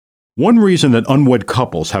One reason that unwed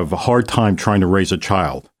couples have a hard time trying to raise a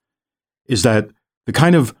child is that the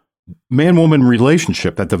kind of man-woman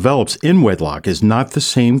relationship that develops in wedlock is not the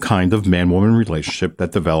same kind of man-woman relationship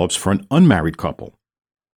that develops for an unmarried couple.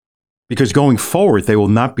 Because going forward, they will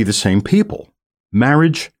not be the same people.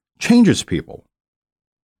 Marriage changes people.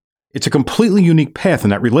 It's a completely unique path in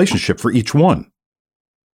that relationship for each one.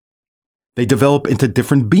 They develop into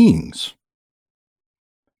different beings.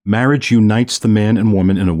 Marriage unites the man and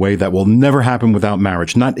woman in a way that will never happen without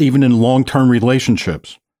marriage, not even in long-term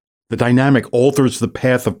relationships. The dynamic alters the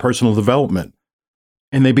path of personal development,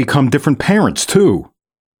 and they become different parents, too.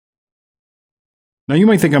 Now, you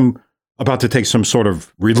might think I'm about to take some sort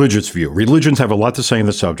of religious view. Religions have a lot to say on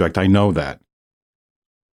the subject. I know that.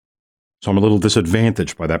 So I'm a little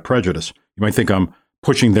disadvantaged by that prejudice. You might think I'm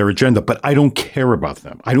pushing their agenda, but I don't care about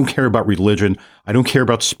them. I don't care about religion. I don't care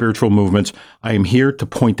about spiritual movements. I am here to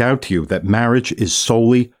point out to you that marriage is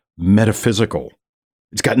solely metaphysical.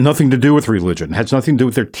 It's got nothing to do with religion. It has nothing to do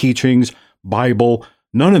with their teachings, Bible,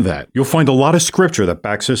 none of that. You'll find a lot of scripture that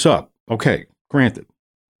backs this up. Okay, granted.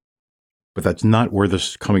 But that's not where this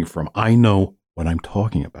is coming from. I know what I'm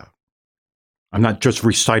talking about. I'm not just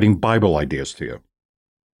reciting Bible ideas to you.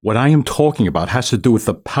 What I am talking about has to do with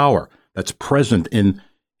the power that's present in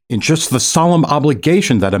just the solemn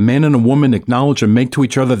obligation that a man and a woman acknowledge and make to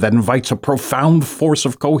each other that invites a profound force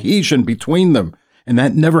of cohesion between them. And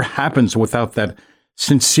that never happens without that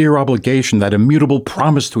sincere obligation, that immutable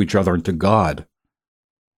promise to each other and to God.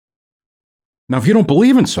 Now, if you don't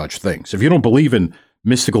believe in such things, if you don't believe in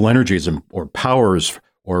mystical energies or powers,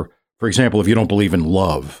 or, for example, if you don't believe in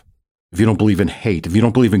love, if you don't believe in hate, if you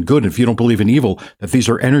don't believe in good, if you don't believe in evil, that these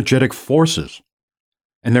are energetic forces,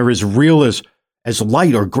 and they're as real as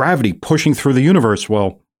light or gravity pushing through the universe,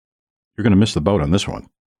 well, you're going to miss the boat on this one.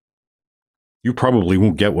 You probably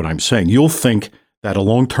won't get what I'm saying. You'll think that a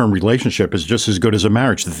long-term relationship is just as good as a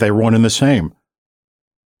marriage, that they're one and the same,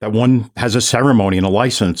 that one has a ceremony and a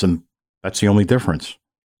license, and that's the only difference.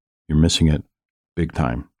 You're missing it big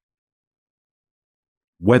time.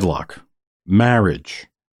 Wedlock, marriage,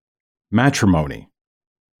 matrimony.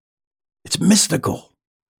 It's mystical.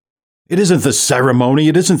 It isn't the ceremony.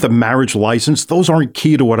 It isn't the marriage license. Those aren't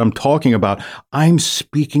key to what I'm talking about. I'm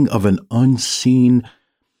speaking of an unseen,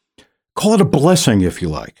 call it a blessing if you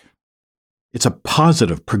like. It's a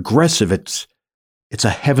positive, progressive, it's a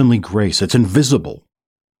heavenly grace. It's invisible.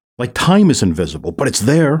 Like time is invisible, but it's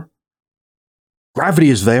there. Gravity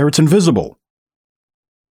is there. It's invisible.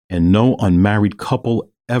 And no unmarried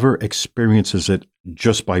couple ever experiences it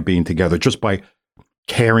just by being together, just by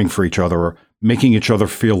caring for each other or making each other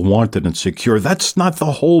feel wanted and secure. That's not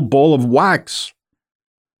the whole ball of wax.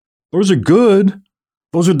 Those are good.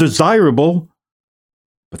 Those are desirable.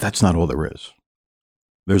 But that's not all there is.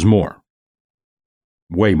 There's more.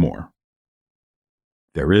 Way more.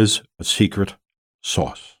 There is a secret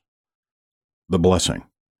sauce. The blessing.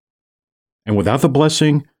 And without the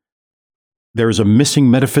blessing, there is a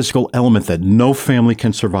missing metaphysical element that no family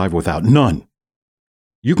can survive without. None.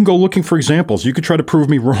 You can go looking for examples. You can try to prove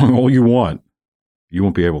me wrong all you want. You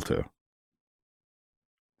won't be able to.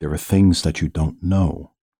 There are things that you don't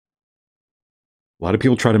know. A lot of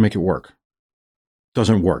people try to make it work.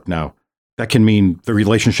 Doesn't work. Now, that can mean the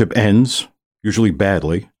relationship ends, usually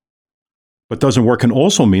badly. But doesn't work can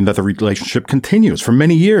also mean that the relationship continues for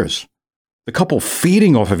many years. The couple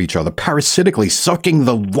feeding off of each other, parasitically sucking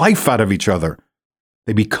the life out of each other.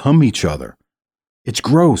 They become each other. It's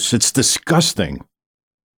gross. It's disgusting.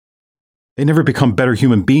 They never become better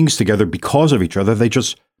human beings together because of each other. They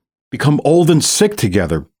just become old and sick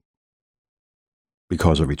together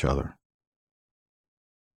because of each other.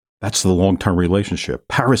 That's the long-term relationship.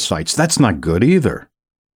 Parasites, that's not good either.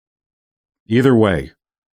 Either way,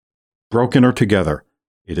 broken or together,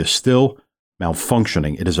 it is still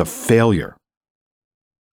malfunctioning. It is a failure.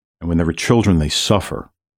 And when there are children, they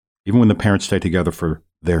suffer. Even when the parents stay together for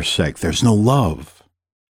their sake, there's no love.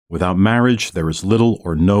 Without marriage, there is little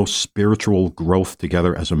or no spiritual growth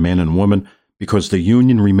together as a man and woman because the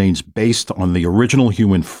union remains based on the original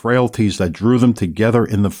human frailties that drew them together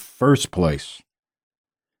in the first place.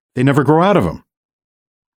 They never grow out of them.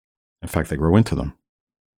 In fact, they grow into them.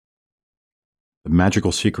 The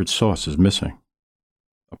magical secret sauce is missing.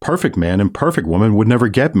 A perfect man and perfect woman would never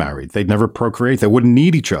get married. They'd never procreate. They wouldn't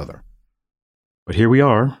need each other. But here we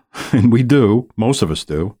are, and we do. Most of us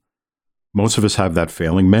do. Most of us have that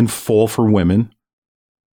failing. Men fall for women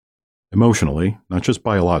emotionally, not just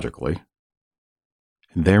biologically.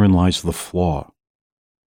 And therein lies the flaw.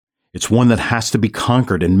 It's one that has to be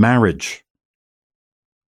conquered in marriage.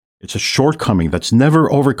 It's a shortcoming that's never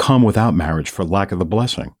overcome without marriage for lack of the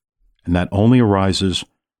blessing. And that only arises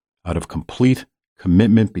out of complete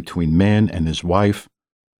commitment between man and his wife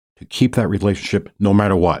to keep that relationship no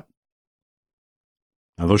matter what.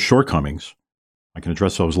 Now, those shortcomings, I can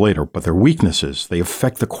address those later, but their weaknesses, they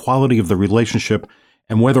affect the quality of the relationship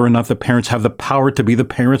and whether or not the parents have the power to be the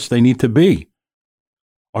parents they need to be.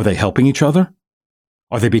 Are they helping each other?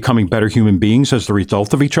 Are they becoming better human beings as the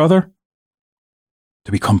result of each other?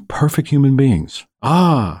 To become perfect human beings.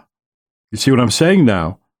 You see what I'm saying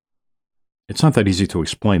now? It's not that easy to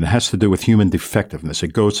explain. It has to do with human defectiveness.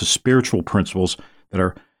 It goes to spiritual principles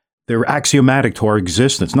they're axiomatic to our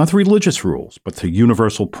existence, not the religious rules, but to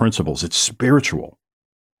universal principles. It's spiritual.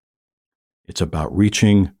 It's about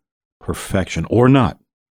reaching perfection or not,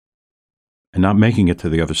 and not making it to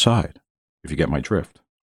the other side, if you get my drift.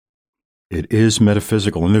 It is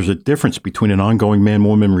metaphysical, and there's a difference between an ongoing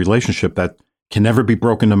man-woman relationship that can never be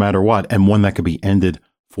broken no matter what, and one that could be ended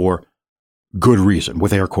for good reason,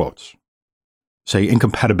 with air quotes. Say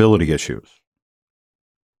incompatibility issues,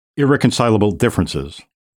 irreconcilable differences.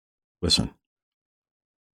 Listen,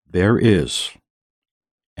 there is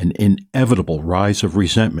an inevitable rise of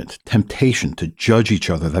resentment, temptation to judge each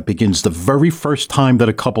other that begins the very first time that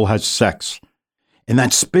a couple has sex, and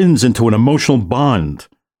that spins into an emotional bond.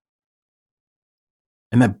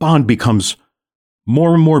 And that bond becomes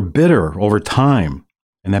more and more bitter over time,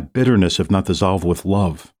 and that bitterness, if not dissolved with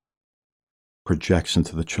love, projects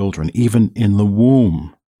into the children, even in the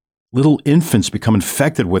womb. Little infants become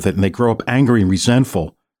infected with it, and they grow up angry and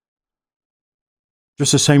resentful.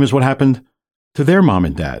 Just the same as what happened to their mom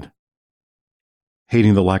and dad.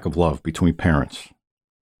 Hating the lack of love between parents.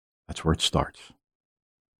 That's where it starts.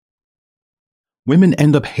 Women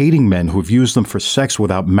end up hating men who have used them for sex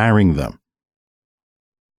without marrying them.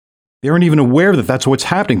 They aren't even aware that that's what's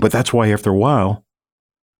happening, but that's why after a while,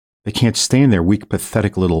 they can't stand their weak,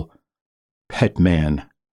 pathetic little pet man.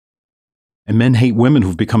 And men hate women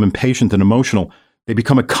who've become impatient and emotional. They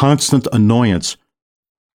become a constant annoyance.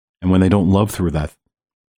 And when they don't love through that,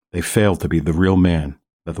 they fail to be the real man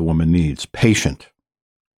that the woman needs. Patient,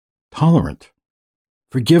 tolerant,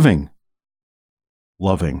 forgiving,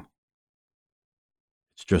 loving.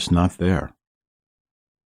 It's just not there.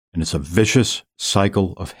 And it's a vicious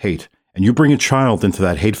cycle of hate. And you bring a child into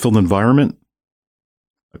that hate-filled environment,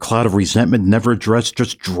 a cloud of resentment never addressed,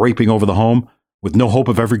 just draping over the home with no hope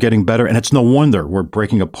of ever getting better. And it's no wonder we're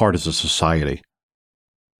breaking apart as a society.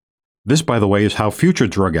 This, by the way, is how future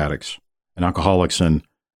drug addicts and alcoholics and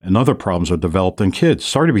other problems are developed in kids.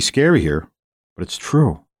 Sorry to be scary here, but it's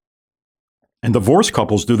true. And divorced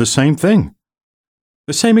couples do the same thing.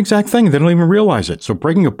 The same exact thing. They don't even realize it. So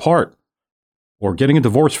breaking apart or getting a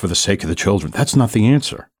divorce for the sake of the children, that's not the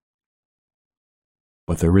answer.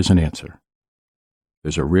 But there is an answer.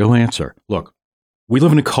 There's a real answer. Look, we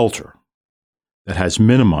live in a culture that has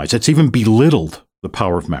minimized, it's even belittled the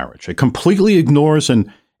power of marriage. It completely ignores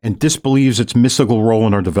and disbelieves its mystical role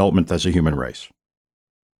in our development as a human race.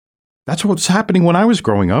 That's what's happening when I was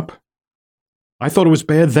growing up. I thought it was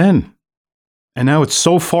bad then. And now it's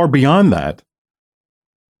so far beyond that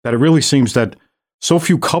it really seems that so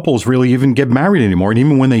few couples really even get married anymore. And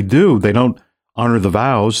even when they do, they don't honor the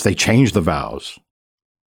vows. They change the vows.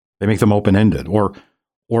 They make them open-ended.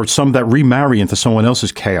 Or some that remarry into someone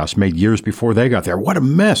else's chaos made years before they got there. What a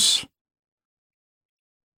mess.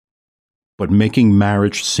 But making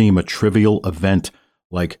marriage seem a trivial event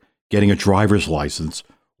like getting a driver's license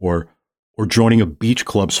or joining a beach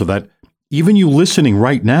club so that even you listening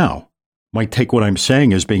right now might take what I'm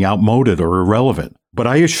saying as being outmoded or irrelevant. But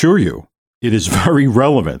I assure you, it is very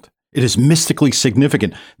relevant. It is mystically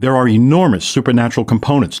significant. There are enormous supernatural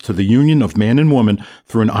components to the union of man and woman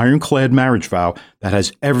through an ironclad marriage vow that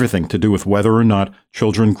has everything to do with whether or not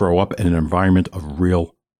children grow up in an environment of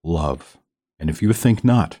real love. And if you think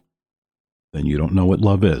not, then you don't know what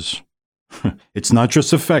love is. It's not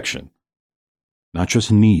just affection, not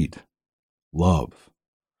just need, love.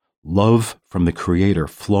 Love from the Creator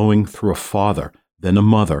flowing through a father, then a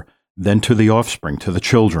mother, then to the offspring, to the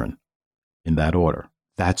children, in that order.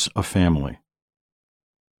 That's a family.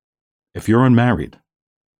 If you're unmarried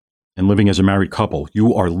and living as a married couple,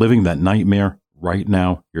 you are living that nightmare right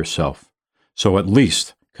now yourself. So at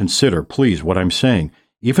least consider, please, what I'm saying,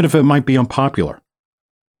 even if it might be unpopular,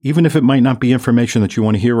 even if it might not be information that you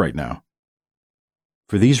want to hear right now.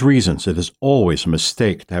 For these reasons, it is always a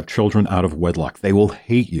mistake to have children out of wedlock. They will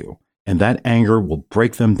hate you, and that anger will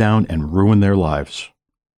break them down and ruin their lives.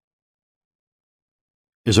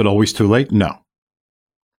 Is it always too late? No.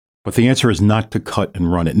 But the answer is not to cut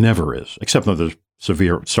and run. It never is, except under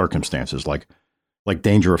severe circumstances like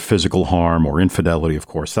danger of physical harm or infidelity, of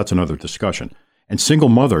course. That's another discussion. And single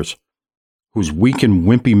mothers whose weak and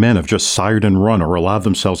wimpy men have just sired and run or allowed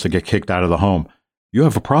themselves to get kicked out of the home, you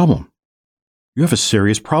have a problem. You have a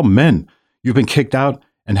serious problem. Men, you've been kicked out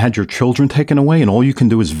and had your children taken away and all you can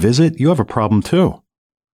do is visit, you have a problem too.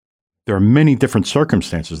 There are many different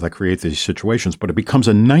circumstances that create these situations, but it becomes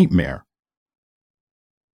a nightmare.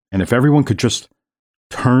 And if everyone could just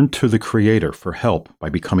turn to the Creator for help by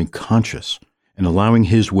becoming conscious and allowing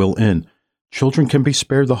His will in, children can be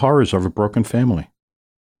spared the horrors of a broken family.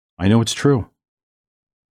 I know it's true.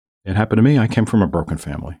 It happened to me. I came from a broken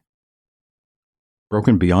family.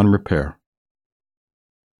 Broken beyond repair.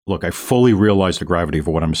 Look, I fully realize the gravity of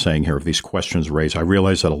what I'm saying here, of these questions raised. I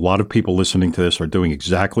realize that a lot of people listening to this are doing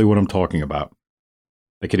exactly what I'm talking about.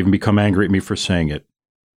 They could even become angry at me for saying it.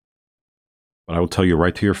 But I will tell you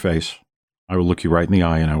right to your face, I will look you right in the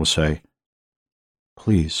eye and I will say,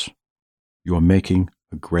 please, you are making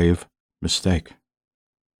a grave mistake.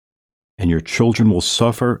 And your children will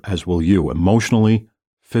suffer as will you, emotionally,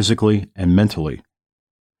 physically, and mentally.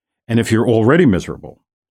 And if you're already miserable,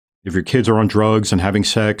 if your kids are on drugs and having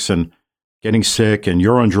sex and getting sick, and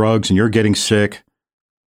you're on drugs and you're getting sick,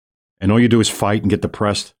 and all you do is fight and get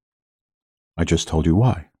depressed, I just told you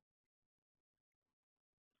why.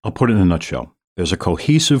 I'll put it in a nutshell. There's a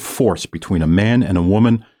cohesive force between a man and a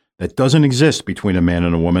woman that doesn't exist between a man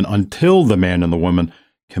and a woman until the man and the woman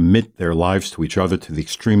commit their lives to each other to the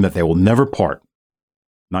extreme that they will never part,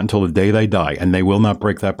 not until the day they die, and they will not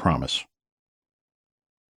break that promise.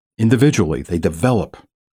 Individually, they develop.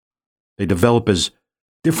 They develop as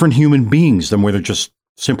different human beings than where they're just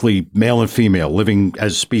simply male and female, living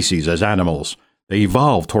as species, as animals. They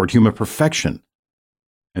evolve toward human perfection.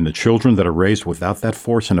 And the children that are raised without that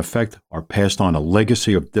force and effect are passed on a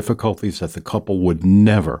legacy of difficulties that the couple would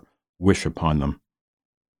never wish upon them.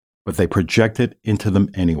 But they project it into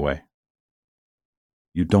them anyway.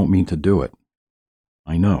 You don't mean to do it.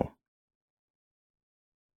 I know.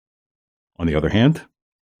 On the other hand,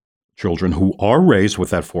 children who are raised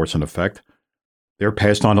with that force and effect, they're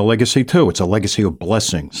passed on a legacy too. It's a legacy of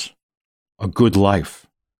blessings, a good life,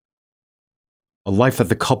 a life that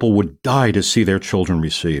the couple would die to see their children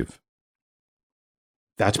receive.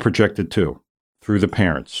 That's projected too, through the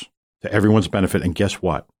parents, to everyone's benefit. And guess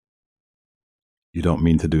what? You don't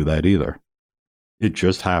mean to do that either. It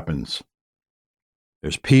just happens.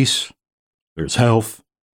 There's peace, there's health,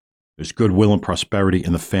 there's goodwill and prosperity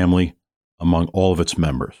in the family among all of its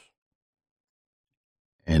members.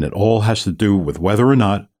 And it all has to do with whether or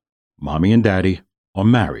not mommy and daddy are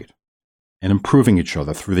married and improving each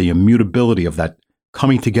other through the immutability of that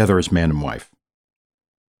coming together as man and wife.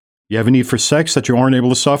 You have a need for sex that you aren't able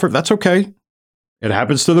to suffer? That's okay. It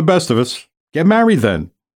happens to the best of us. Get married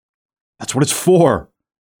then. That's what it's for.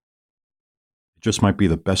 It just might be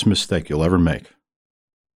the best mistake you'll ever make.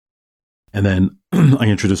 And then I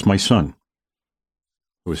introduced my son,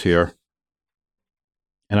 who was here.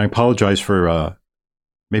 And I apologize for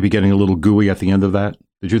maybe getting a little gooey at the end of that.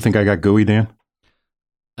 Did you think I got gooey, Dan?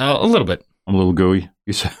 A little bit. I'm a little gooey.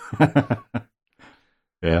 You said,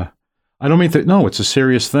 yeah. I don't mean to. No, it's a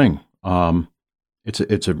serious thing. It's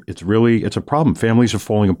a problem. Families are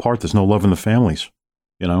falling apart. There's no love in the families,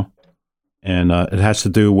 you know, and it has to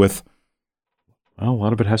do with. Well, a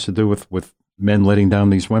lot of it has to do with men letting down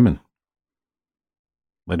these women,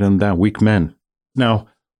 letting them down, weak men. Now,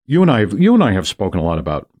 you and I have spoken a lot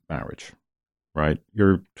about marriage. Right?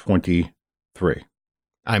 You're 23.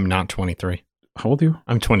 I'm not 23. How old are you?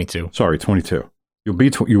 I'm 22. Sorry, 22. You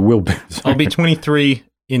will be. I'll be 23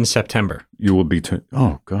 in September. You will be.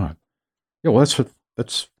 Oh God. Yeah. Well,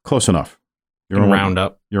 that's close enough. You're round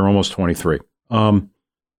up. You're almost 23. I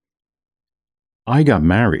got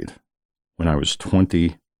married when I was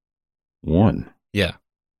 21. Yeah.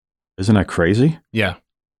 Isn't that crazy? Yeah.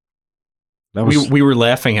 That was. We were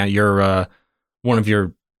laughing at your one of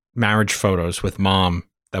your marriage photos with Mom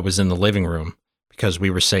that was in the living room, because we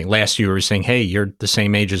were saying last year, we were saying, hey, you're the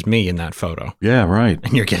same age as me in that photo. Yeah, right.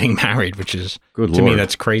 And you're getting married, which is, good to Lord. me,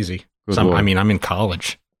 that's crazy. I mean, I'm in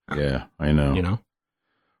college. Yeah, I know. You know?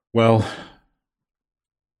 Well,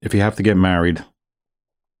 if you have to get married,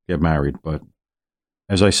 get married. But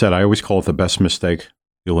as I said, I always call it the best mistake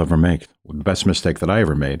you'll ever make, the best mistake that I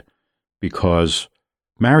ever made, because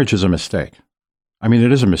marriage is a mistake. I mean,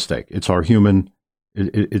 it is a mistake. It's our human.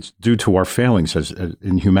 It's due to our failings as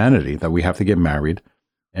in humanity that we have to get married,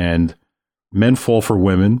 and men fall for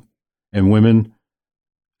women, and women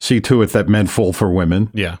see to it that men fall for women.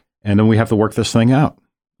 Yeah. And then we have to work this thing out.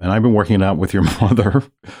 And I've been working it out with your mother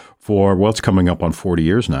for, well, it's coming up on 40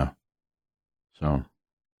 years now. So.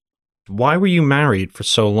 Why were you married for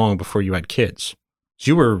so long before you had kids?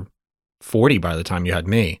 You were 40 by the time you had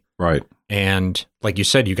me. Right. And like you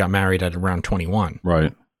said, you got married at around 21.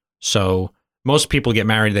 Right. So most people get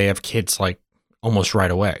married, they have kids like almost right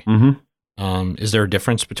away. Mm-hmm. Is there a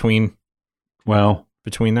difference between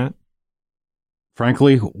that?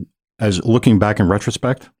 Frankly, as looking back in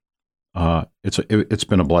retrospect, it's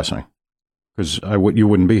been a blessing, because you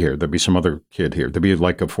wouldn't be here. There'd be some other kid here. There'd be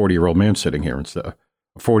like a 40-year-old man sitting here instead of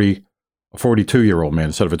a 42-year-old man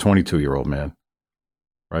instead of a 22-year-old man.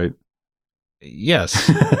 Right. Yes.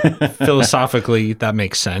 Philosophically, that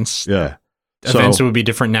makes sense. Yeah. Events would be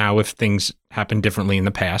different now if things happened differently in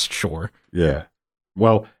the past. Sure. Yeah.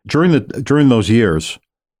 Well, during those years,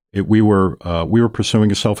 we were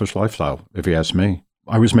pursuing a selfish lifestyle. If you ask me,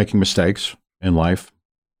 I was making mistakes in life,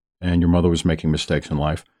 and your mother was making mistakes in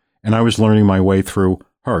life, and I was learning my way through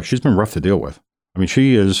her. She's been rough to deal with. I mean,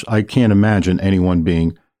 she is. I can't imagine anyone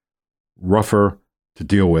being rougher to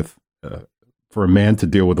deal with for a man to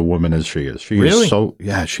deal with a woman as she is. She really? is so.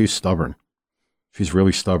 Yeah, she's stubborn. She's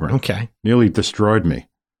really stubborn. Okay. Nearly destroyed me.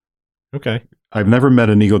 Okay. I've never met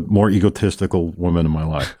more egotistical woman in my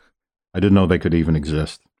life. I didn't know they could even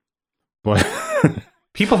exist. But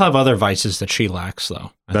people have other vices that she lacks,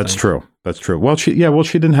 though. That's true. That's true. Well, she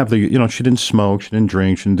didn't have she didn't smoke, she didn't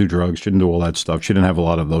drink, she didn't do drugs, she didn't do all that stuff. She didn't have a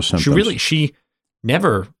lot of those symptoms. She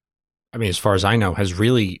never, I mean, as far as I know, has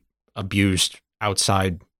really abused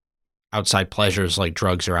outside pleasures like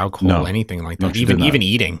drugs or alcohol, anything like that. Even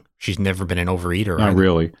eating. She's never been an overeater. Not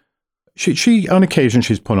really. She on occasion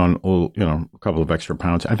she's put on a couple of extra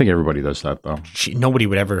pounds. I think everybody does that though. Nobody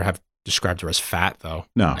would ever have described her as fat though.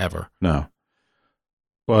 No. Ever. No.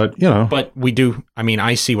 But But we do. I mean,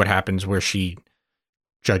 I see what happens where she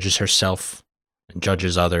judges herself and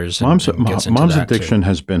judges others. Mom's addiction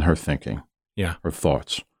has been her thinking. Yeah. Her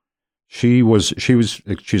thoughts. She's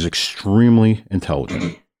extremely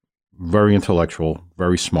intelligent, very intellectual,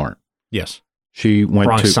 very smart. Yes. She went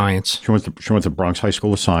Bronx to Science. She went to Bronx High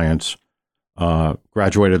School of Science.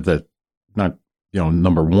 Graduated not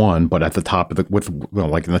number one, but at the top of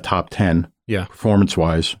like in the top 10. Yeah. Performance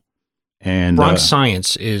wise. And Bronx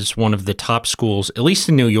Science is one of the top schools, at least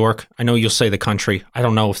in New York. I know you'll say the country. I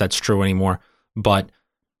don't know if that's true anymore, but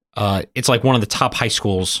it's like one of the top high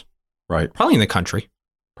schools, right? Probably in the country.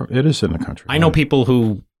 It is in the country. I know people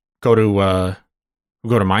who go to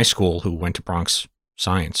my school who went to Bronx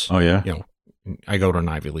Science. Oh yeah. I go to an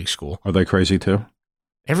Ivy League school. Are they crazy too?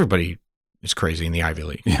 Everybody is crazy in the Ivy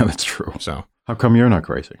League. Yeah, that's true. So how come you're not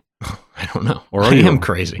crazy? I don't know. Or I am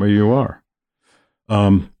crazy. Well, you are.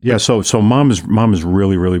 Yeah. So mom is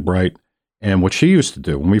really, really bright. And what she used to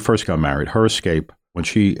do when we first got married,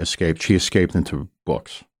 she escaped into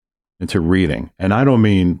books, into reading. And I don't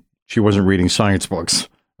mean she wasn't reading science books.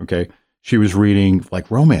 Okay. She was reading like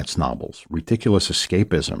romance novels, ridiculous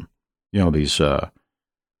escapism.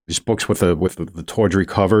 These books with the tawdry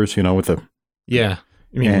covers, with the. Yeah.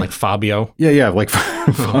 You mean like Fabio? Yeah. Like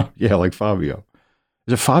Fabio.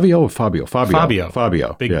 Is it Fabio or Fabio?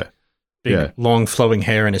 Fabio. Big, long flowing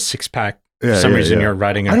hair and a six pack. For some reason you're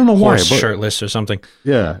riding a horse shirtless or something.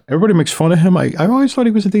 Yeah. Everybody makes fun of him. I always thought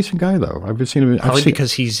he was a decent guy though. I've seen him. Probably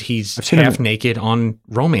because he's half naked on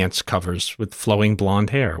romance covers with flowing blonde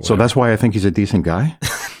hair. So that's why I think he's a decent guy?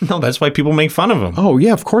 No, that's why people make fun of him. Oh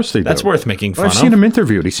yeah, of course they do. That's worth making fun of. I've seen him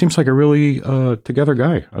interviewed. He seems like a really together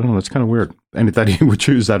guy. I don't know. It's kind of weird. And that he would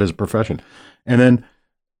choose that as a profession. And then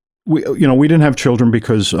we didn't have children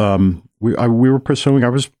because I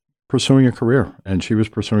was pursuing a career and she was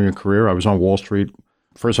pursuing a career. I was on Wall Street.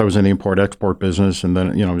 First I was in the import-export business, and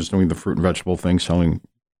then, I was doing the fruit and vegetable thing, selling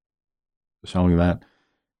that.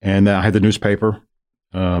 And I had the newspaper.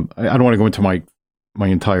 I don't want to go into my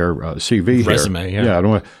entire CV resume. Yeah. I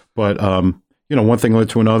don't want, but one thing led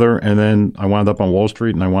to another. And then I wound up on Wall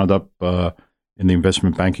Street, and I wound up in the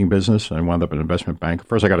investment banking business. I wound up in an investment bank.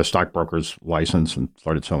 First I got a stockbroker's license and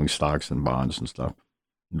started selling stocks and bonds and stuff,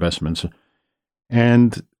 investments.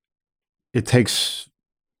 And it takes,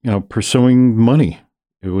 pursuing money.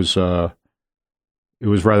 It was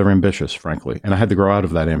rather ambitious, frankly, and I had to grow out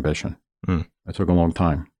of that ambition. It took a long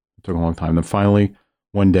time. Then finally,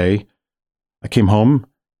 one day, I came home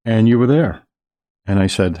and you were there, and I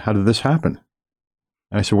said, "How did this happen?"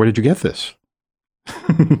 And I said, "Where did you get this?"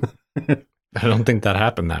 I don't think that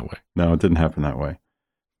happened that way. No, it didn't happen that way.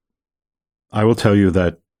 I will tell you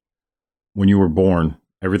that when you were born,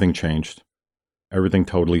 everything changed. Everything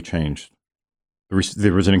totally changed.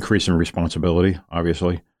 There was an increase in responsibility,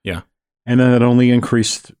 obviously. Yeah. And then it only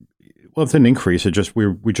increased. Well, it didn't increase. It just,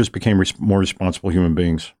 we just became more responsible human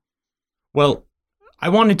beings. Well, I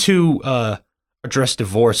wanted to address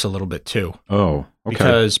divorce a little bit too. Oh, okay.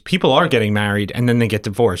 Because people are getting married and then they get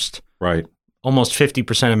divorced. Right. Almost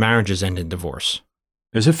 50% of marriages end in divorce.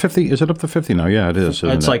 Is it 50? Is it up to 50 now? Yeah, it is.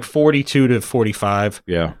 It's like 42 to 45.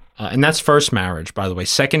 Yeah. And that's first marriage, by the way.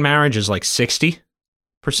 Second marriage is like 60%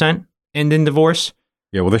 end in divorce.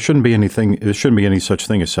 Yeah, well, there shouldn't be any such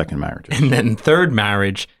thing as second marriage. And then third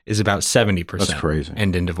marriage is about 70%. That's crazy.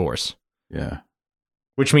 End in divorce. Yeah.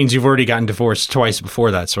 Which means you've already gotten divorced twice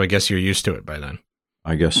before that, so I guess you're used to it by then.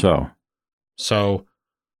 I guess so. So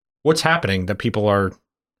what's happening that people are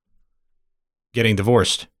getting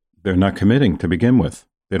divorced? They're not committing to begin with.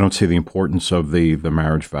 They don't see the importance of the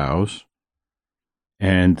marriage vows,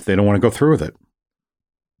 and they don't want to go through with it.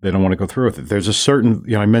 There's a certain,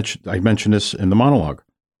 I mentioned this in the monologue.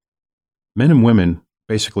 Men and women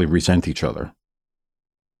basically resent each other.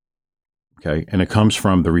 Okay, and it comes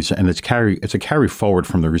from and it's a carry forward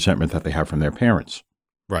from the resentment that they have from their parents.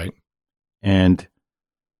 Right. And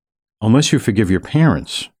unless you forgive your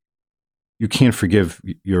parents, you can't forgive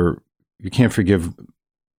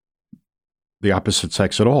the opposite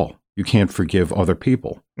sex at all. You can't forgive other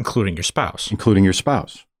people. Including your spouse.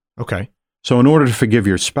 Okay. So in order to forgive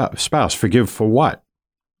your spouse, forgive for what?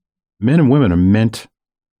 Men and women are meant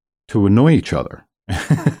to annoy each other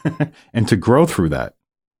and to grow through that.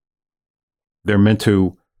 They're meant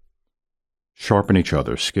to sharpen each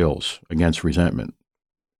other's skills against resentment.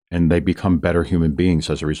 And they become better human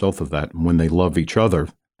beings as a result of that. And when they love each other,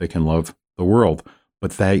 they can love the world.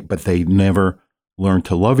 But they never learn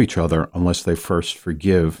to love each other unless they first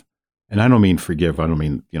forgive. And I don't mean forgive. I don't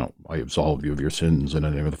mean, I absolve you of your sins in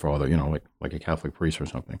the name of the Father, like a Catholic priest or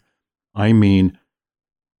something. I mean,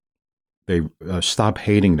 they stop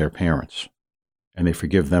hating their parents and they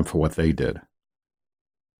forgive them for what they did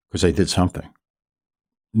because they did something.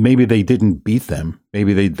 Maybe they didn't beat them.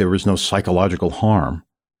 Maybe there was no psychological harm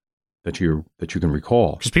that you can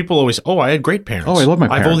recall. Because people always, I had great parents. Oh, I love my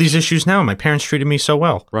parents. I have all these issues now. My parents treated me so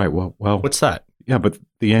well. Right. Well. What's that? Yeah, but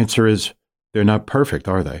the answer is they're not perfect,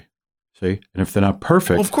 are they? See? And if they're not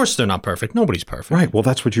perfect... Well, of course they're not perfect. Nobody's perfect. Right. Well,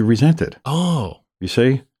 that's what you resented. Oh. You see?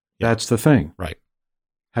 Yeah. That's the thing. Right.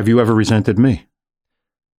 Have you ever resented me?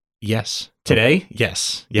 Yes. Today?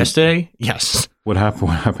 Yes. Yesterday? Yes. What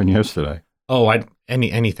happened yesterday? Oh,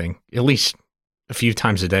 anything. At least a few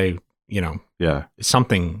times a day, Yeah.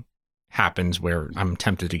 Something happens where I'm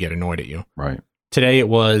tempted to get annoyed at you. Right. Today it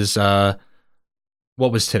was,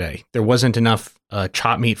 what was today? There wasn't enough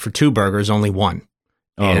chopped meat for 2 burgers, only 1.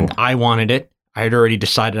 Oh. And I wanted it. I had already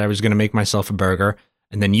decided I was going to make myself a burger.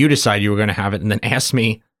 And then you decided you were going to have it and then asked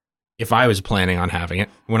me if I was planning on having it.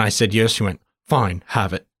 When I said yes, you went, fine,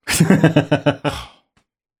 have it. Oh,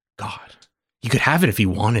 God. You could have it if you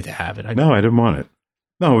wanted to have it. No, I didn't want it.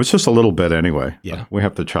 No, it's just a little bit anyway. Yeah. We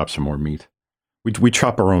have to chop some more meat. We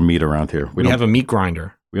chop our own meat around here. We have a meat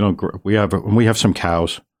grinder. We have some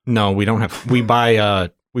cows. No, we don't have. We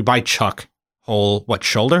buy chuck whole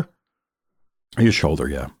shoulder. Your shoulder,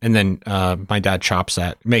 yeah. And then my dad chops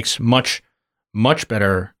that. Makes much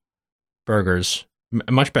better burgers,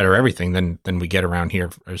 much better everything than we get around here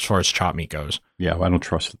as far as chopped meat goes. Yeah, well, I don't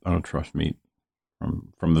trust meat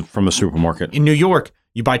from the supermarket. In New York,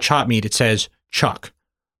 you buy chopped meat, it says chuck,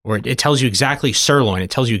 or it tells you exactly sirloin. It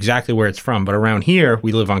tells you exactly where it's from. But around here,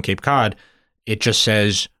 we live on Cape Cod. It just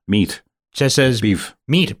says meat. It just says beef,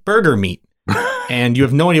 meat, burger meat, and you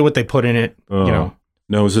have no idea what they put in it.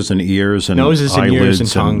 Noses and ears and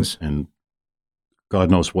tongues and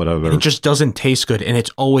God knows what other. It just doesn't taste good, and it's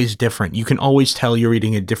always different. You can always tell you're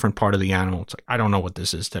eating a different part of the animal. It's like, I don't know what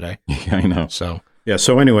this is today. Yeah, I know. So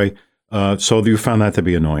anyway, so you found that to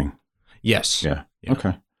be annoying. Yes. Yeah.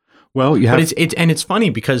 Okay. Well, you have. But it's funny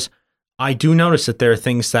because I do notice that there are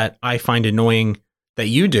things that I find annoying that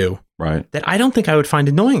you do, right? That I don't think I would find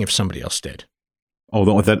annoying if somebody else did.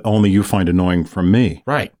 Oh, that only you find annoying from me.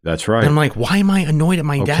 Right. That's right. And I'm like, why am I annoyed at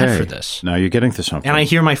my dad for this? Now you're getting to something. And I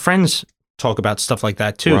hear my friends talk about stuff like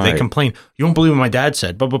that too. Right. They complain, you won't believe what my dad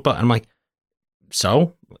said, blah, blah, blah. I'm like,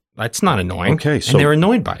 so? That's not annoying. Okay. So and they're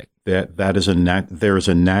annoyed by it. There is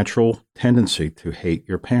a natural tendency to hate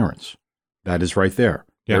your parents. That is right there.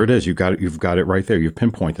 Yeah. There it is. You've got it right there. You've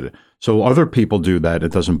pinpointed it. So other people do that.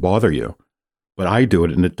 It doesn't bother you. But I do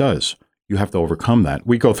it and it does. You have to overcome that.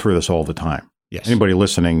 We go through this all the time. Yes. Anybody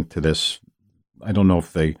listening to this, I don't know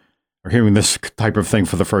if they are hearing this type of thing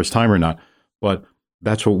for the first time or not, but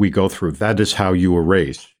that's what we go through. That is how you were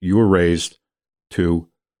raised. You were raised to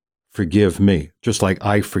forgive me, just like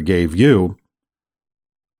I forgave you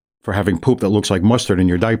for having poop that looks like mustard in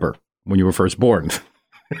your diaper when you were first born.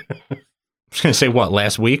 I was going to say, what,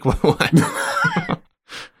 last week?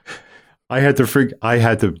 I had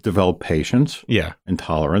to develop patience, and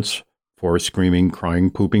tolerance for a screaming, crying,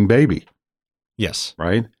 pooping baby. Yes.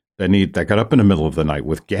 Right? That got up in the middle of the night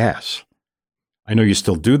with gas. I know you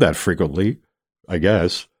still do that frequently, I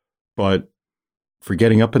guess. But for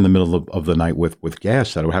getting up in the middle of the night with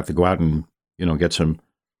gas that I would have to go out and, get some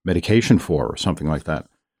medication for or something like that.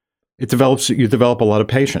 You develop a lot of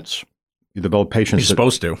patience. You develop patience You're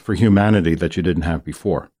supposed to. for humanity that you didn't have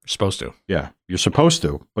before. You're supposed to. Yeah, you're supposed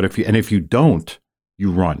to. But if you don't,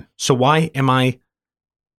 you run. So why am I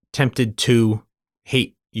tempted to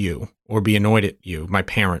hate you or be annoyed at you, my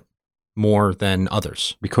parent, more than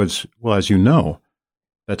others? Because, well, as you know,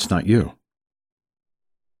 that's not you.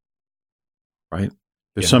 Right?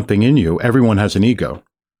 There's something in you. Everyone has an ego.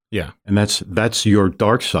 Yeah. And that's your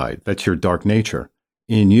dark side. That's your dark nature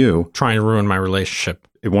in you. Trying to ruin my relationship.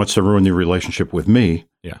 It wants to ruin the relationship with me.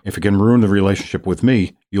 Yeah. If it can ruin the relationship with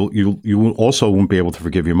me, you also won't be able to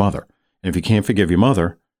forgive your mother. And if you can't forgive your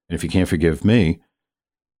mother, and if you can't forgive me,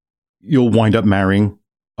 you'll wind up marrying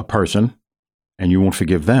a person and you won't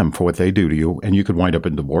forgive them for what they do to you. And you could wind up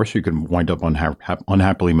in divorce. You can wind up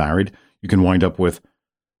unhappily married. You can wind up with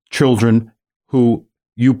children who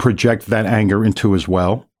you project that anger into as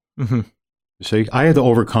well. Mm-hmm. You see, I had to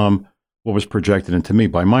overcome what was projected into me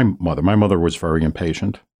by my mother. My mother was very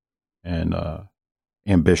impatient and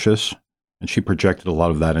ambitious, and she projected a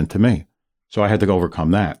lot of that into me. So I had to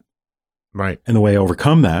overcome that. Right. And the way I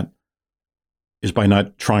overcome that is by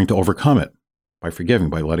not trying to overcome it, by forgiving,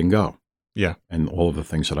 by letting go. Yeah. And all of the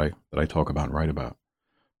things that I talk about and write about.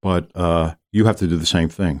 But you have to do the same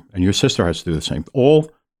thing, and your sister has to do the same.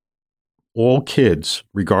 All kids,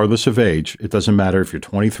 regardless of age, it doesn't matter if you're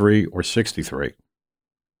 23 or 63.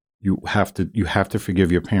 You have to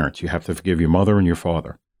forgive your parents. You have to forgive your mother and your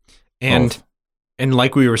father. And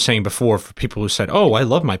like we were saying before, for people who said, "Oh, I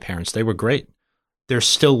love my parents. They were great." There's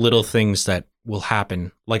still little things that will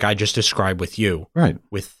happen, like I just described with you. Right.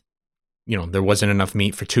 With, there wasn't enough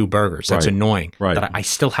meat for 2 burgers. That's Right. annoying. Right. That I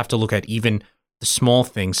still have to look at even the small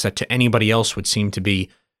things that to anybody else would seem to be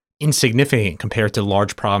insignificant compared to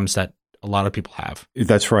large problems that a lot of people have.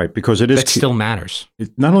 That's right, because it is. That still matters.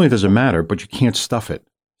 Not only does it matter, but you can't stuff it.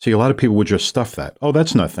 See, a lot of people would just stuff that. Oh,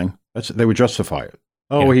 that's nothing. They would justify it.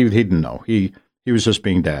 Oh, Yeah. he didn't know. He was just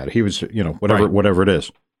being dad. He was, whatever Right. whatever it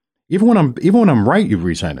is. Even when I'm right, you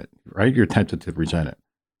resent it. Right? You're tempted to resent it,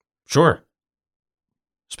 Sure.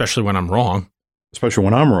 Especially when I'm wrong. especially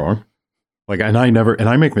when I'm wrong. And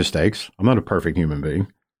I make mistakes. I'm not a perfect human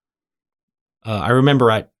being. I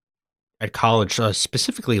remember at college,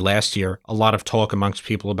 specifically last year, a lot of talk amongst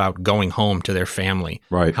people about going home to their family.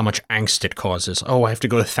 Right. How much angst it causes. Oh, I have to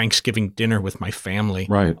go to Thanksgiving dinner with my family.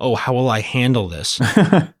 Right. Oh, how will I handle this?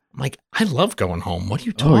 I'm like, I love going home. What are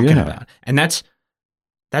you talking yeah. about? And that's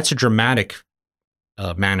a dramatic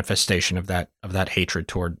manifestation of that hatred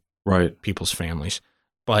toward Right. people's families.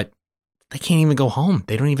 But they can't even go home.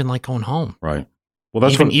 They don't even like going home. Right. Well,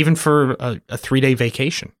 that's even for a 3-day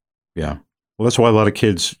vacation. Yeah. Well, that's why a lot of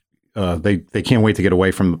kids they can't wait to get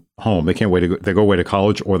away from home. They can't wait to they go away to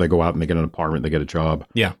college, or they go out and they get an apartment, they get a job.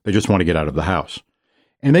 Yeah. They just want to get out of the house.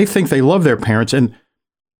 And they think they love their parents, and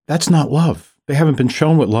that's not love. They haven't been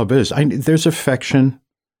shown what love is. There's affection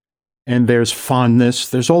and there's fondness.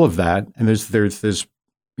 There's all of that. And there's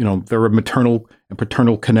there are maternal and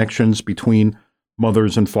paternal connections between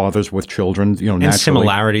mothers and fathers with children, And naturally.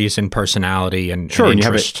 similarities in personality and Sure, and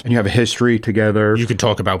interest. you have a history together. You could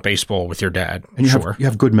talk about baseball with your dad. And Sure. you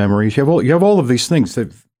have good memories. You have all of these things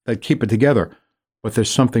that keep it together. But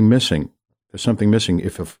there's something missing. There's something missing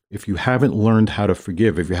if you haven't learned how to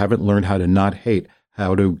forgive, if you haven't learned how to not hate,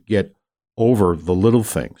 how to get over the little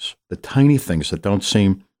things, the tiny things that don't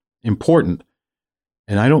seem important.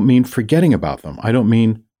 And I don't mean forgetting about them. I don't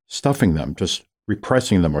mean stuffing them, just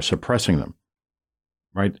repressing them or suppressing them.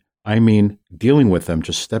 Right? I mean dealing with them,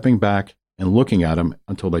 just stepping back and looking at them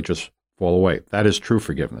until they just fall away. That is true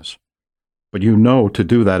forgiveness. But you know to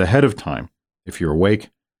do that ahead of time if you're awake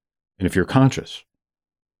and if you're conscious.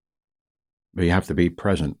 But you have to be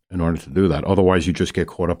present in order to do that. Otherwise, you just get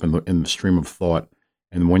caught up in the stream of thought.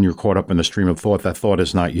 And when you're caught up in the stream of thought, that thought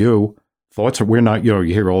is not you. We're not, you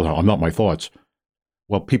hear all the time, I'm not my thoughts.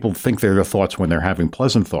 Well, people think they're their thoughts when they're having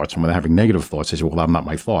pleasant thoughts. And when they're having negative thoughts, they say, well, I'm not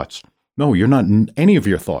my thoughts. No, you're not any of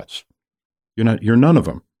your thoughts. You're none of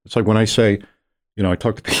them. It's like when I say, I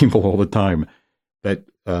talk to people all the time that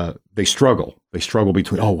they struggle. They struggle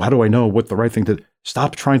between, how do I know what the right thing to,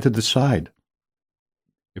 stop trying to decide.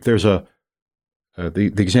 If there's the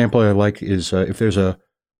example I like is if there's a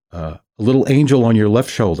little angel on your left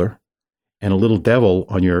shoulder and a little devil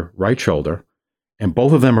on your right shoulder, and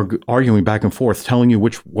both of them are arguing back and forth, telling you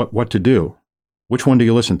what to do. Which one do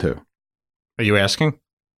you listen to? Are you asking?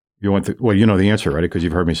 You want you know the answer, right? Because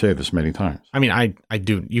you've heard me say this many times. I mean, I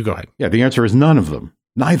do. You go ahead. Yeah, the answer is none of them.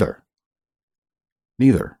 Neither.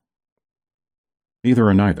 Neither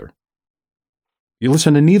or neither. You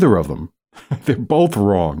listen to neither of them. They're both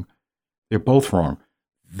wrong. They're both wrong.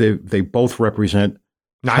 They both represent.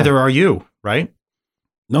 Neither are you, right?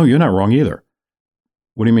 No, you're not wrong either.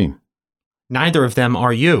 What do you mean? Neither of them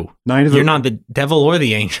are you. You're not the devil or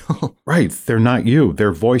the angel. Right. They're not you.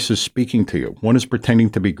 Their voice is speaking to you. One is pretending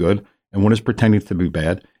to be good and one is pretending to be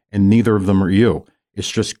bad, and neither of them are you.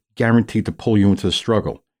 It's just guaranteed to pull you into the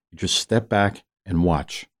struggle. You just step back and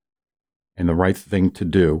watch. And the right thing to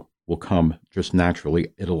do will come just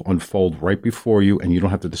naturally. It'll unfold right before you, and you don't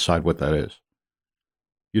have to decide what that is.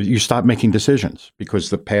 You stop making decisions because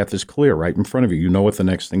the path is clear right in front of you. You know what the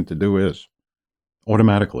next thing to do is.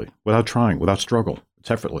 Automatically, without trying, without struggle.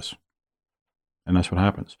 It's effortless. And that's what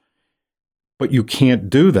happens. But you can't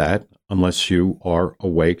do that unless you are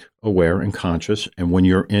awake, aware, and conscious. And when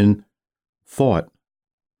you're in thought,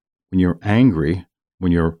 when you're angry,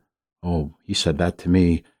 when you're, oh, he said that to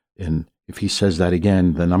me, and if he says that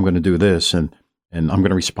again, then I'm going to do this, and I'm going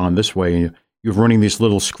to respond this way. And you're running these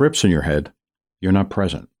little scripts in your head. You're not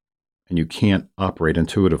present. And you can't operate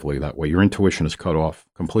intuitively that way. Your intuition is cut off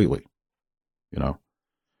completely.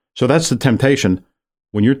 So that's the temptation.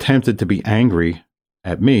 When you're tempted to be angry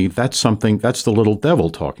at me, that's the little devil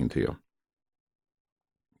talking to you.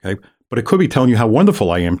 Okay. But it could be telling you how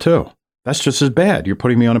wonderful I am too. That's just as bad. You're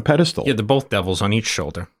putting me on a pedestal. Yeah, they're both devils on each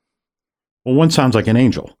shoulder. Well, one sounds like an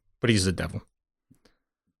angel. But he's the devil.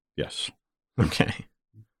 Yes. Okay.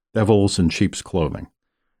 Devils in sheep's clothing.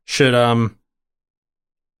 Should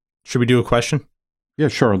we do a question? Yeah,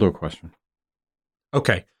 sure. I'll do a question.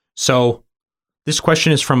 Okay. So this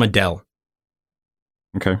question is from Adele.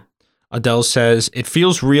 Okay. Adele says, "It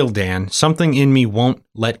feels real, Dan. Something in me won't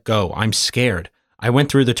let go. I'm scared. I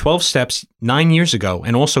went through the 12 steps 9 years ago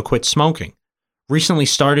and also quit smoking. Recently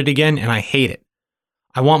started again and I hate it.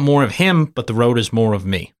 I want more of him, but the road is more of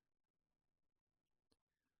me."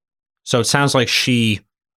 So it sounds like she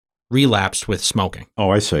relapsed with smoking. Oh,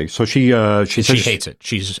 I see. So she hates it.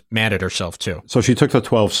 She's mad at herself too. So she took the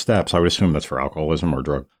 12 steps. I would assume that's for alcoholism or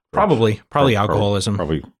drugs. Probably alcoholism.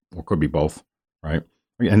 Probably, or could be both, right?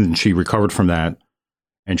 And she recovered from that,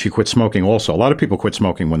 and she quit smoking also. A lot of people quit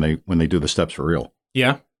smoking when they do the steps for real.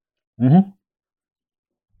 Yeah. Mm-hmm.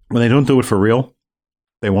 When they don't do it for real,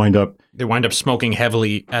 they wind up smoking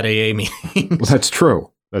heavily at AA meetings. Well, that's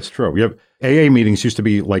true. That's true. You have AA meetings used to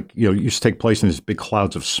be like, used to take place in these big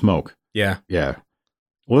clouds of smoke. Yeah. Yeah.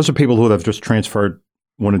 Well, those are people who have just transferred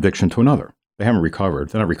one addiction to another. They haven't recovered.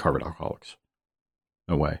 They're not recovered alcoholics.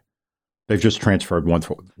 No way. They've just transferred one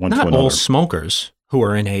to another. Not all smokers who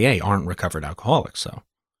are in AA aren't recovered alcoholics, though.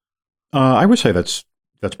 I would say that's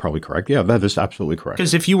probably correct. Yeah, that is absolutely correct.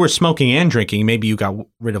 Because if you were smoking and drinking, maybe you got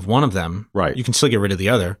rid of one of them. Right. You can still get rid of the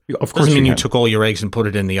other. Of course. Doesn't mean you took all your eggs and put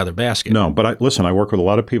it in the other basket. No, but I work with a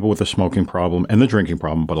lot of people with a smoking problem and the drinking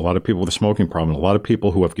problem, but a lot of people with a smoking problem, a lot of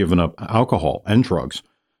people who have given up alcohol and drugs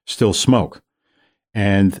still smoke.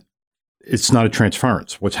 And it's not a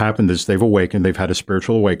transference. What's happened is they've awakened, they've had a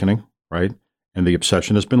spiritual awakening, right? And the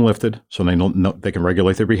obsession has been lifted, so they can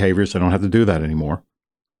regulate their behaviors. They don't have to do that anymore.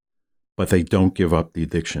 But they don't give up the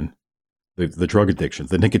addiction, the drug addiction,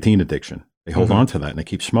 the nicotine addiction. They hold on to that and they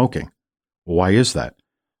keep smoking. Well, why is that?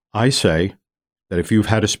 I say that if you've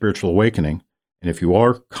had a spiritual awakening, and if you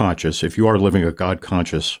are conscious, if you are living a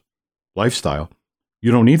God-conscious lifestyle,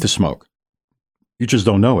 you don't need to smoke. You just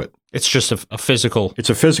don't know it. It's just a physical. It's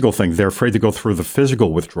a physical thing. They're afraid to go through the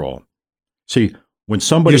physical withdrawal. See, when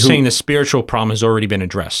somebody You're saying the spiritual problem has already been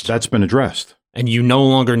addressed. That's been addressed. And you no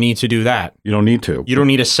longer need to do that. You don't need to. You don't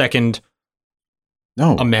need a second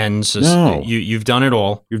amends. No. You've done it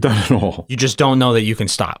all. You've done it all. You just don't know that you can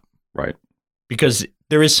stop. Right. Because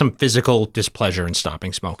there is some physical displeasure in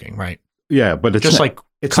stopping smoking, right? Yeah, but it's just not, like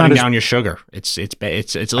cutting down your sugar. It's I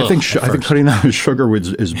think cutting down sugar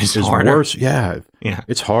is worse. Yeah.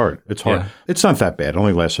 It's hard. It's hard. Yeah. It's not that bad. It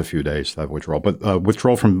only lasts a few days, that withdrawal. But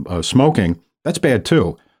withdrawal from smoking, that's bad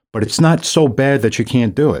too. But it's not so bad that you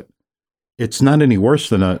can't do it. It's not any worse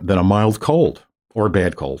than a mild cold or a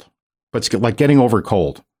bad cold. But it's like getting over a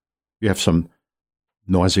cold. You have some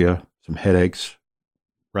nausea, some headaches,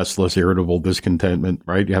 restless, irritable, discontentment,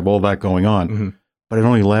 right? You have all that going on. Mm-hmm. But it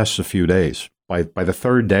only lasts a few days. By the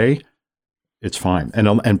third day, it's fine.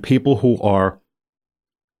 And people who are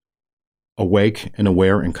awake and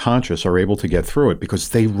aware and conscious are able to get through it because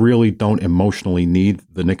they really don't emotionally need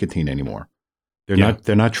the nicotine anymore.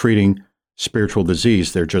 They're not treating spiritual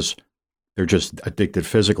disease. They're just addicted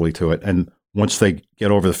physically to it. And once they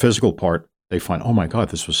get over the physical part, they find, oh my God,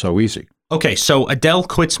 this was so easy. Okay, so Adele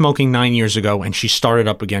quit smoking 9 years ago and she started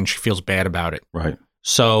up again. She feels bad about it. Right.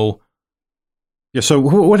 So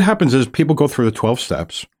what happens is people go through the 12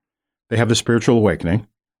 steps. They have the spiritual awakening,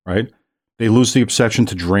 right? They lose the obsession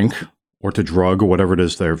to drink or to drug or whatever it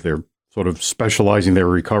is they're sort of specializing their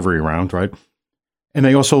recovery around, right? And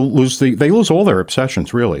they also lose all their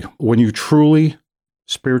obsessions, really. When you truly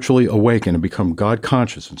spiritually awaken and become God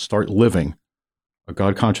conscious and start living a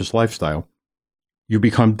God conscious lifestyle, you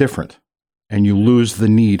become different and you lose the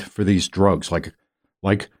need for these drugs,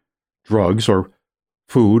 like drugs or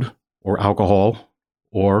food or alcohol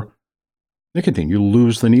or nicotine. You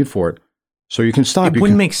lose the need for it. So you can stop. It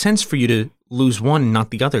wouldn't make sense for you to lose one and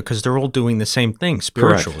not the other because they're all doing the same thing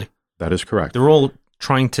spiritually. Correct. That is correct. They're all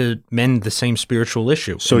trying to mend the same spiritual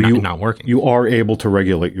issue. So not working. You are able to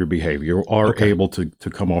regulate your behavior. You are able to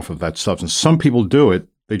come off of that substance. Some people do it.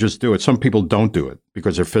 They just do it. Some people don't do it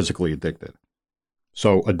because they're physically addicted.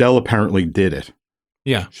 So Adele apparently did it.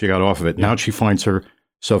 Yeah. She got off of it. Yeah. Now she finds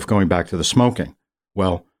herself going back to the smoking.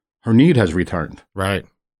 Well, her need has returned. Right.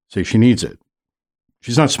 See, she needs it.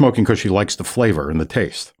 She's not smoking because she likes the flavor and the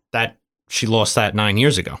taste. That she lost that 9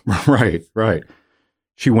 years ago. Right.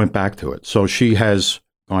 She went back to it. So she has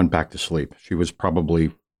gone back to sleep. She was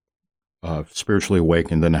probably spiritually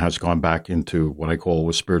awakened and has gone back into what I call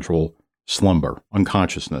a spiritual slumber,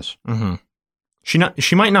 unconsciousness. Mm-hmm.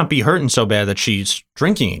 She might not be hurting so bad that she's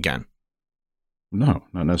drinking again. No,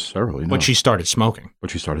 not necessarily. No. But she started smoking.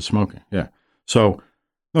 Yeah. So,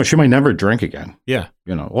 no, she might never drink again. Yeah.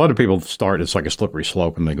 You know, a lot of people start, it's like a slippery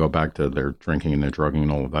slope and they go back to their drinking and their drugging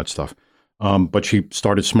and all of that stuff. But she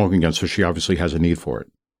started smoking again, so she obviously has a need for it.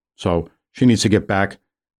 So she needs to get back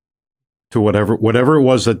to whatever it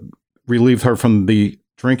was that relieved her from the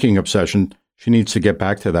drinking obsession. She needs to get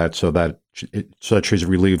back to that so that she's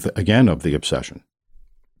relieved again of the obsession.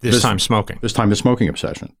 This time smoking. This time the smoking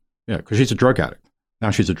obsession. Yeah, because she's a drug addict.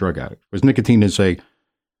 Now she's a drug addict. Because nicotine is a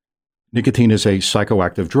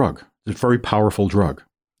psychoactive drug. It's a very powerful drug.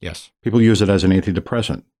 Yes. People use it as an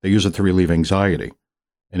antidepressant. They use it to relieve anxiety.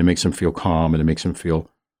 And it makes them feel calm, and it makes them feel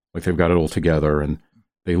like they've got it all together, and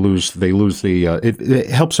they lose the. It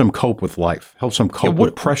helps them cope with life, helps them cope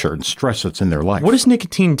with pressure and stress that's in their life. What does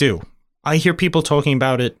nicotine do? I hear people talking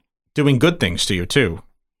about it doing good things to you too.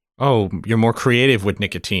 Oh, you're more creative with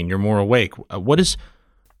nicotine. You're more awake. What is?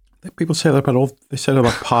 People say that about They said it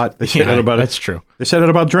about pot. They say that about that's true. They said it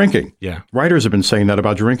about drinking. Yeah, writers have been saying that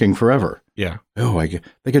about drinking forever. Yeah. Oh,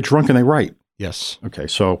 they get drunk and they write. Yes. Okay,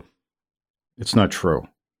 so it's not true.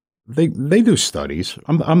 They do studies.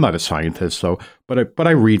 I'm not a scientist, but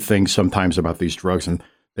I read things sometimes about these drugs, and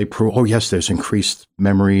they prove, oh yes, there's increased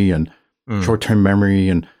memory and short-term memory,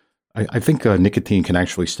 and I think nicotine can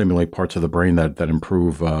actually stimulate parts of the brain that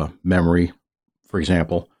improve memory, for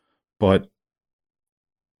example. But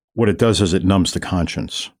what it does is it numbs the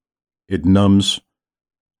conscience. It numbs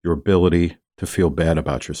your ability to feel bad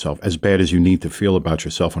about yourself, as bad as you need to feel about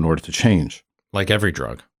yourself in order to change. Like every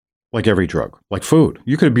drug. Like every drug. Like food.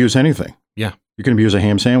 You could abuse anything. Yeah. You can abuse a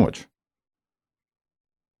ham sandwich.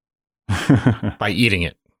 By eating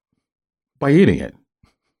it. By eating it.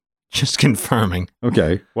 Just confirming.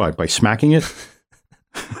 Okay. Why? By smacking it?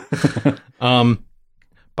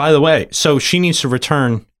 By the way, so she needs to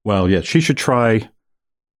return. Well, yeah, she should try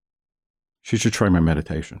my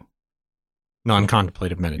meditation.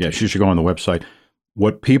 Non-contemplative meditation. Yeah, she should go on the website.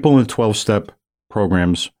 What people in 12-step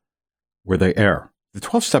programs where they air. The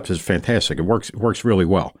 12 steps is fantastic. It works really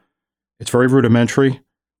well. It's very rudimentary,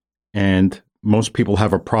 and most people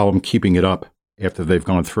have a problem keeping it up after they've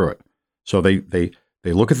gone through it. So they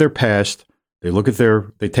look at their past, they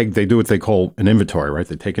do what they call an inventory, right?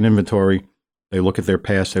 They take an inventory, they look at their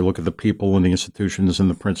past, they look at the people and the institutions and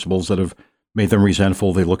the principles that have made them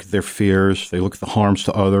resentful, they look at their fears, they look at the harms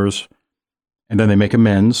to others, and then they make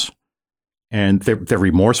amends, and they're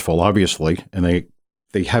remorseful, obviously, and they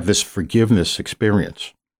have this forgiveness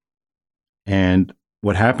experience. And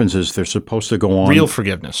what happens is they're supposed to go on. Real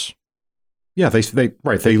forgiveness. Yeah,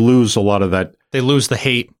 they lose a lot of that. They lose the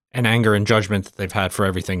hate and anger and judgment that they've had for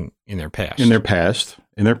everything in their past. In their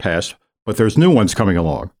past. But there's new ones coming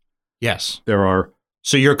along. Yes.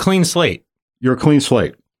 So you're a clean slate. You're a clean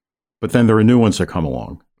slate. But then there are new ones that come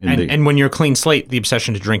along. And when you're a clean slate, the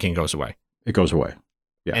obsession to drinking goes away. It goes away.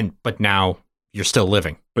 Yeah. But now you're still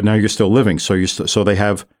living. But now you're still living. So they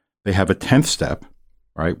have a 10th step,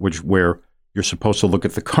 right? Where you're supposed to look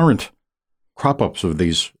at the current crop ups of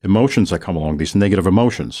these emotions that come along, these negative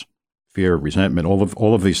emotions, fear, resentment,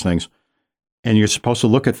 all of these things. And you're supposed to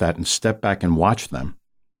look at that and step back and watch them.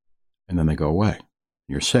 And then they go away.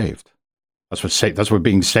 You're saved. That's what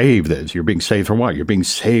being saved is. You're being saved from what? You're being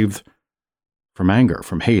saved from anger,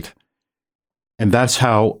 from hate. And that's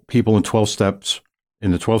how people in the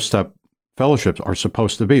 12-step fellowships are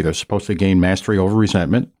supposed to be. They're supposed to gain mastery over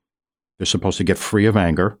resentment. They're supposed to get free of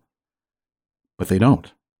anger, but they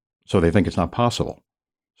don't. So they think it's not possible.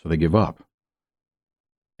 So they give up.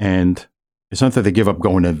 And it's not that they give up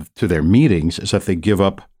going to their meetings, it's that they give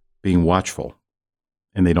up being watchful.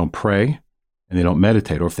 And they don't pray and they don't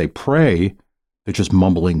meditate. Or if they pray, they're just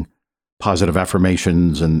mumbling positive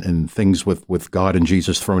affirmations and things with God and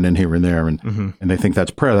Jesus thrown in here and there. And they think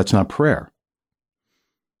that's prayer. That's not prayer.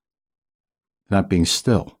 Not being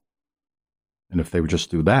still. And if they would just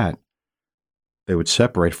do that, they would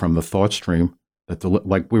separate from the thought stream that,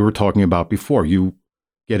 like we were talking about before, you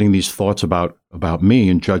getting these thoughts about me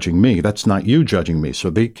and judging me. That's not you judging me. So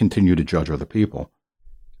they continue to judge other people.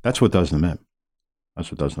 That's what does them in.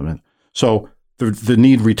 That's what does them in. So the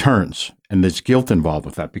need returns, and there's guilt involved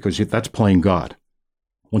with that because that's playing God.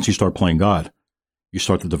 Once you start playing God, you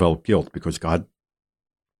start to develop guilt because God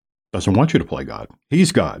doesn't want you to play God.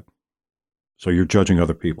 He's God. So you're judging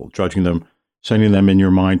other people, judging them, sending them in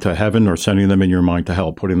your mind to heaven or sending them in your mind to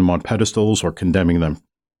hell, putting them on pedestals or condemning them.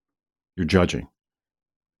 You're judging.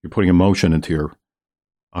 You're putting emotion into your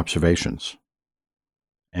observations.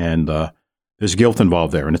 And there's guilt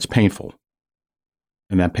involved there, and it's painful.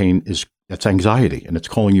 And that pain that's anxiety, and it's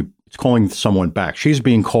calling someone back. She's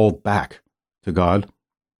being called back to God,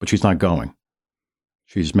 but she's not going.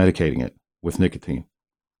 She's medicating it with nicotine.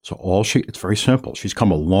 So it's very simple. She's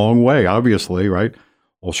come a long way, obviously, right?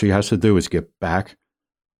 All she has to do is get back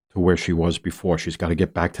to where she was before. She's got to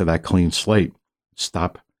get back to that clean slate.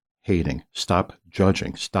 Stop hating. Stop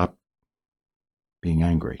judging. Stop being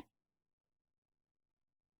angry.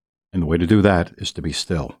 And the way to do that is to be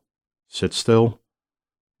still. Sit still.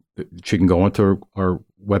 She can go onto our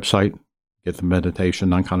website, get the meditation,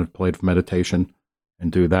 non-contemplative meditation,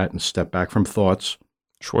 and do that and step back from thoughts.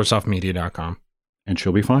 SchwarzhoffMedia.com. And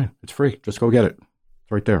she'll be fine. It's free. Just go get it.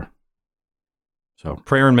 It's right there. So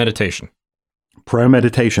prayer and meditation. Prayer and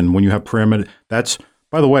meditation. When you have prayer, that's,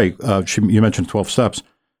 by the way, you mentioned 12 steps.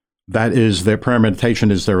 That is their prayer and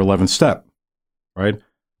meditation is their 11th step, right?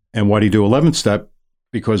 And why do you do 11th step?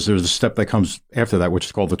 Because there's a step that comes after that, which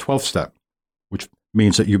is called the 12th step, which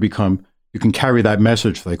means that you can carry that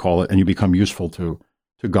message, they call it, and you become useful to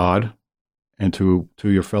God and to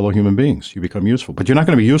your fellow human beings. You become useful. But you're not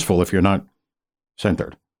going to be useful if you're not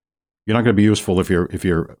centered. You're not going to be useful if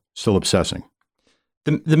you're still obsessing.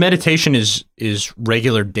 The meditation is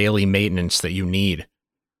regular daily maintenance that you need,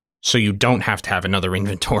 so you don't have to have another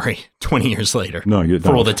inventory 20 years later. No, you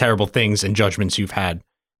don't. For all the terrible things and judgments you've had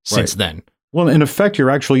since then. Well, in effect, your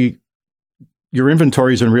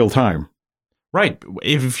inventory is in real time. Right.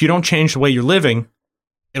 If you don't change the way you're living,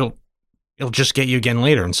 it'll just get you again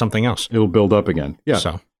later in something else. It'll build up again.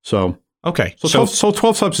 Yeah. So okay. So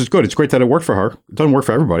 12 steps is good. It's great that it worked for her. It doesn't work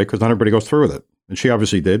for everybody because not everybody goes through with it. And she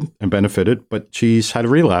obviously did and benefited, but she's had a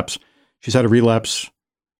relapse. She's had a relapse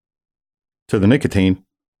to the nicotine.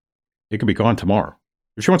 It could be gone tomorrow.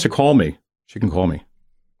 If she wants to call me, she can call me.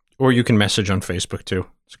 Or you can message on Facebook too.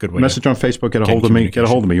 It's a good way. Message on Facebook, get a hold of me. Get a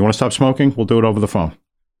hold of me. You want to stop smoking? We'll do it over the phone.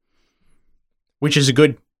 Which is a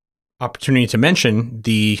good opportunity to mention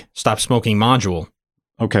the Stop Smoking module.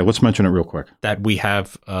 Okay, let's mention it real quick. That we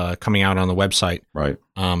have coming out on the website. Right.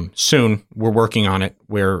 Soon, we're working on it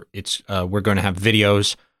where we're going to have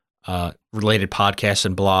videos, related podcasts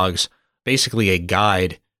and blogs, basically a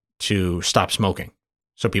guide to stop smoking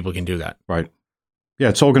so people can do that. Right. Yeah,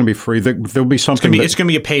 it's all going to be free. There'll be something. It's going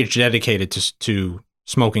to be a page dedicated to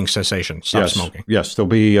smoking cessation, stop smoking. Yes, there'll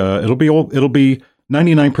be, it'll be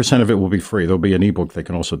 99% of it will be free. There'll be an ebook they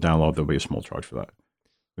can also download. There'll be a small charge for that.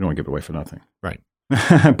 We don't want to give it away for nothing. Right.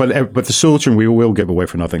 but the solution we will give away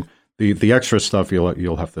for nothing. The extra stuff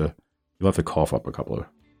you'll have to cough up a couple of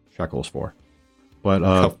shekels for. But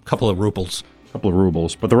a couple of rubles.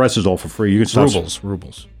 But the rest is all for free. You can stop.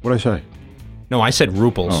 Rubles. What did I say? No, I said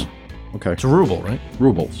rubles. Oh, okay. It's a ruble, right?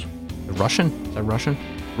 Rubles. Russian? Is that Russian?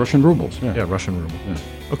 Russian rubles. Yeah, Russian ruble. Yeah.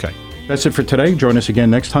 Okay. That's it for today. Join us again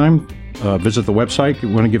next time. Visit the website. You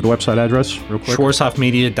want to give the website address real quick?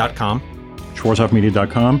 SchwarzhoffMedia.com.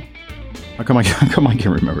 SchwarzhoffMedia.com. How come I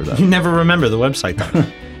can't remember that? You never remember the website, though.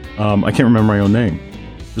 I can't remember my own name.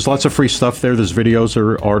 There's lots of free stuff there. There's videos, there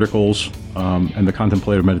are articles, and the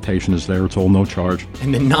contemplative meditation is there. It's all no charge.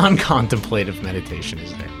 And the non-contemplative meditation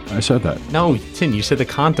is there. I said that. No, Tim, you said the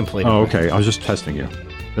contemplative. Oh, okay. I was just testing you.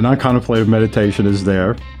 The non-contemplative meditation is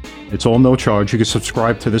there. It's all no charge. You can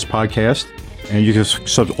subscribe to this podcast, and you can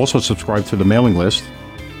also subscribe to the mailing list.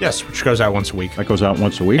 Yes, which goes out once a week. That goes out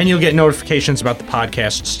once a week. And you'll get notifications about the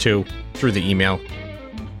podcasts, too, through the email.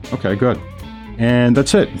 Okay, good. And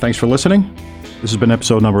that's it. Thanks for listening. This has been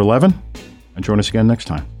episode number 11, and join us again next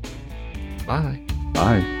time. Bye.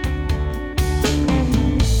 Bye.